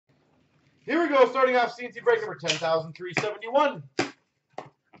Here we go, starting off CNC break number 10,371.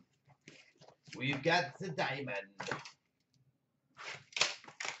 We've got the diamond.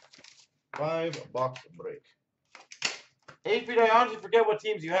 5-box break. 8 feet, I honestly forget what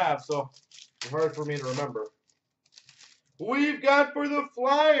teams you have, so it's hard for me to remember. We've got for the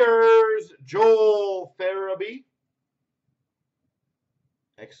Flyers, Joel Farabee.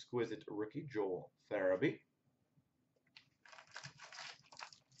 Exquisite rookie, Joel Farabee.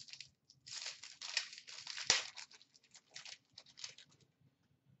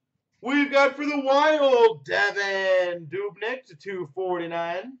 We've got for the Wild, Devin Dubnyk to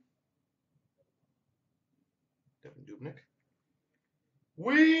 249. Devin Dubnyk.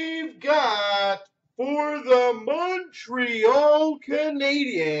 We've got for the Montreal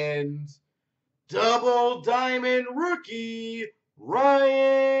Canadiens, double diamond rookie,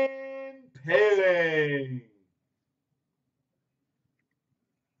 Ryan Poehling.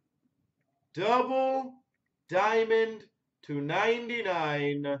 Double diamond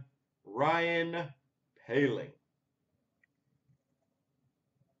 /99, Ryan Poehling.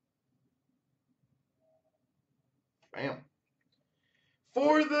 Bam.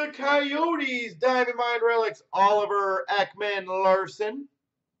 For the Coyotes, Diamond Mine Relics, Oliver Ekman-Larsson.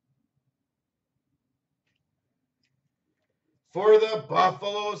 For the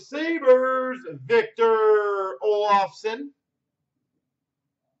Buffalo Sabres, Victor Olofsson.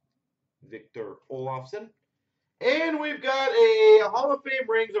 And we've got a Hall of Fame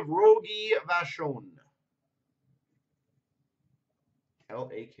rings of Rogie Vachon.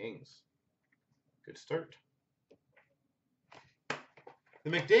 LA Kings. Good start. The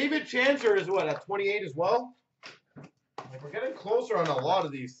McDavid Chancer is what, at 28 as well? Like, we're getting closer on a lot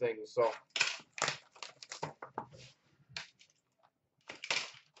of these things, so.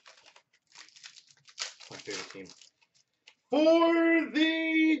 My favorite team. For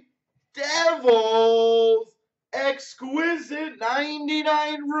the Devils, exquisite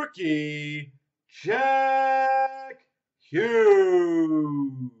 99 rookie, Jack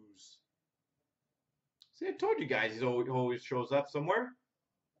Hughes. See, I told you guys he always shows up somewhere.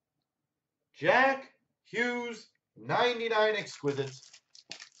 Jack Hughes, 99 exquisites.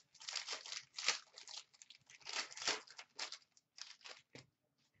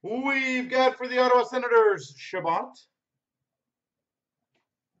 We've got for the Ottawa Senators, Shabbat.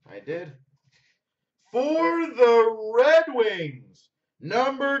 I did. For the Red Wings,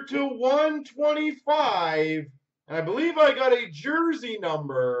 number /125, and I believe I got a jersey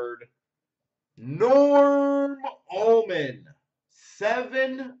numbered, Norm Ullman.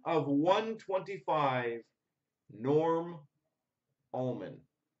 7/125, Norm Ullman.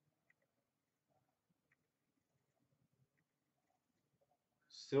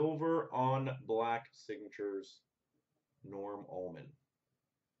 Silver on black signatures, Norm Ullman.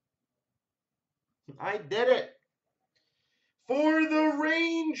 I did it. For the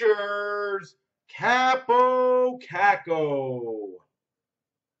Rangers, Capo Caco.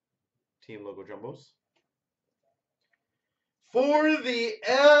 Team logo jumbos. For the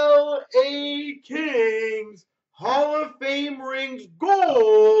LA Kings, Hall of Fame rings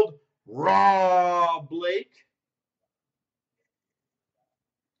gold, Rob Blake.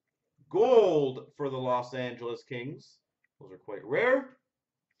 Gold for the Los Angeles Kings. Those are quite rare.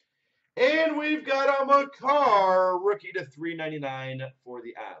 And we've got a Makar rookie to 399 for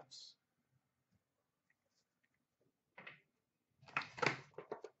the Avs.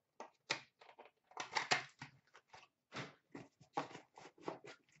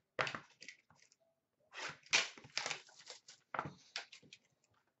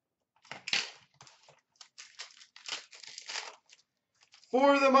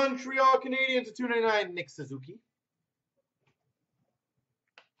 For the Montreal Canadiens to 299, Nick Suzuki.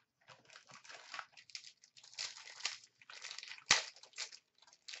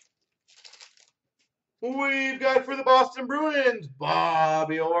 We've got for the Boston Bruins,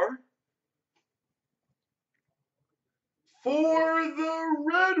 Bobby Orr. For the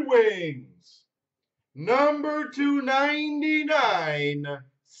Red Wings, number /299,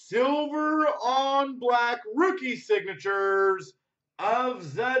 silver on black rookie signatures of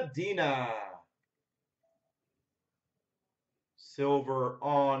Zadina. Silver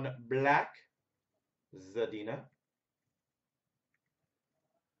on black, Zadina.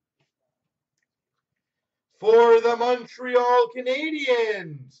 For the Montreal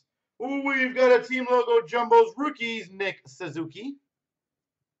Canadiens, we've got a team logo jumbos rookies, Nick Suzuki.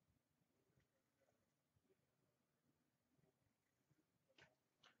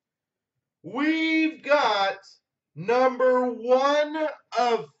 We've got number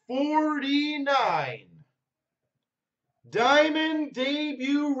 /149, Diamond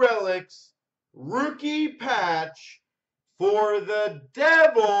Debut Relics Rookie Patch for the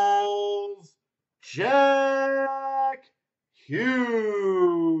Devils, Jack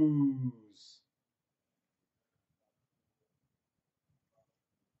Hughes.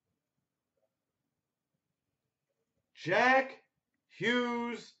 Jack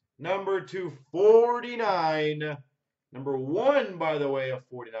Hughes, number 249. Number 1, by the way, of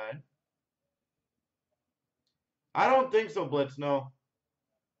 49. I don't think so, Blitz, no.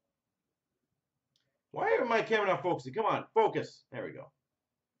 Why is my camera not focusing? Come on, focus. There we go.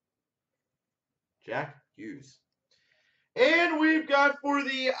 Jack Hughes. And we've got for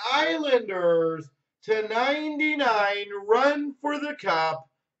the Islanders /99 run for the cup,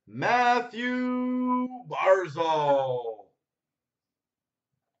 Matthew Barzal.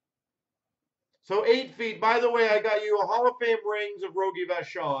 So 8 feet. By the way, I got you a Hall of Fame rings of Rogie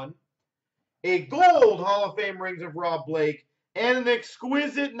Vachon, a gold Hall of Fame rings of Rob Blake, and an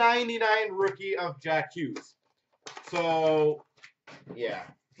exquisite 99 rookie of Jack Hughes. So, yeah.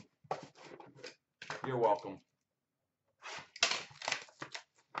 You're welcome.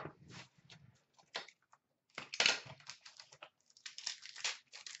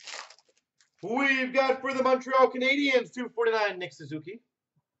 We've got for the Montreal Canadiens, 249, Nick Suzuki.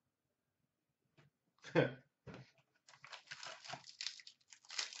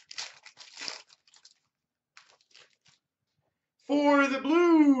 For the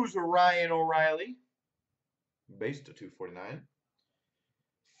Blues, Ryan O'Reilly. Base to 249.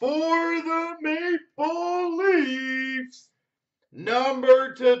 For the Maple Leafs,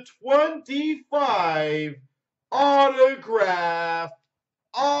 number /25, autograph,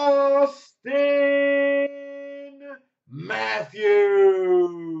 Austin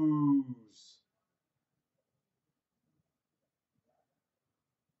Matthews.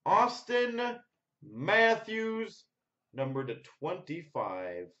 Austin Matthews, number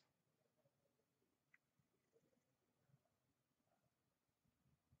 /25.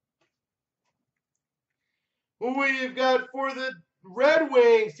 We've got for the Red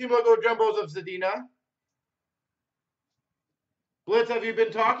Wings, team logo jumbos of Zadina. Blitz, have you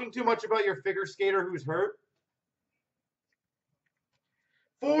been talking too much about your figure skater who's hurt?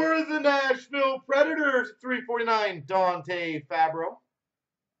 For the Nashville Predators, 349, Dante Fabro.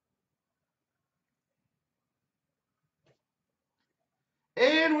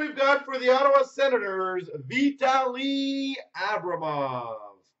 And we've got for the Ottawa Senators, Vitaly Abramov.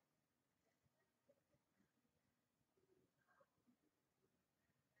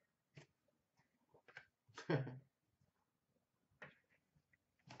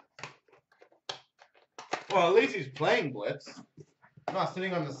 Well, at least he's playing, Blitz. Not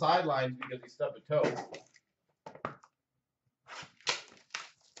sitting on the sidelines because he stubbed a toe.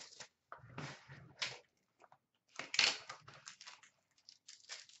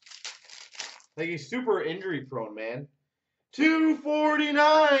 Like he's super injury prone, man.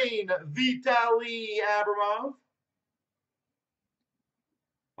 249, Vitaly Abramov.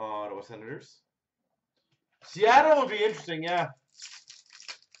 Ottawa Senators. Seattle would be interesting, yeah.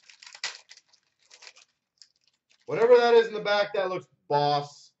 Whatever that is in the back, that looks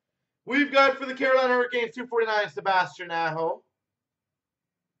boss. We've got for the Carolina Hurricanes, 249, Sebastian Aho.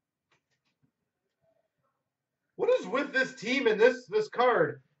 What is with this team and this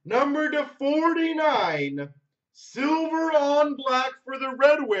card? Number /49, silver on black for the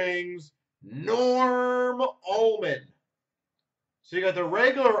Red Wings, Norm Ullman. So you got the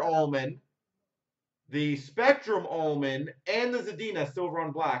regular Ullman, the Spectrum Ullman, and the Zadina silver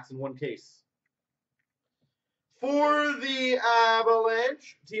on blacks in one case. For the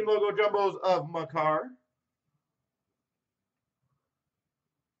Avalanche, team logo jumbos of Makar.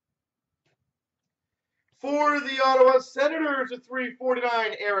 For the Ottawa Senators, at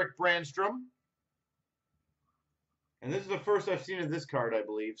 349, Eric Brandstrom. And this is the first I've seen of this card, I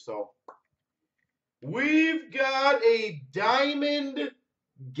believe. So we've got a Diamond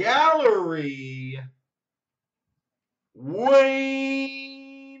Gallery,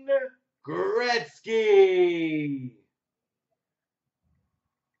 Wayne Gretzky.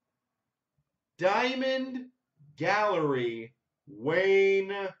 Diamond Gallery,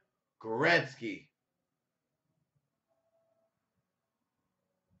 Wayne Gretzky.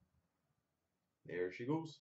 There she goes.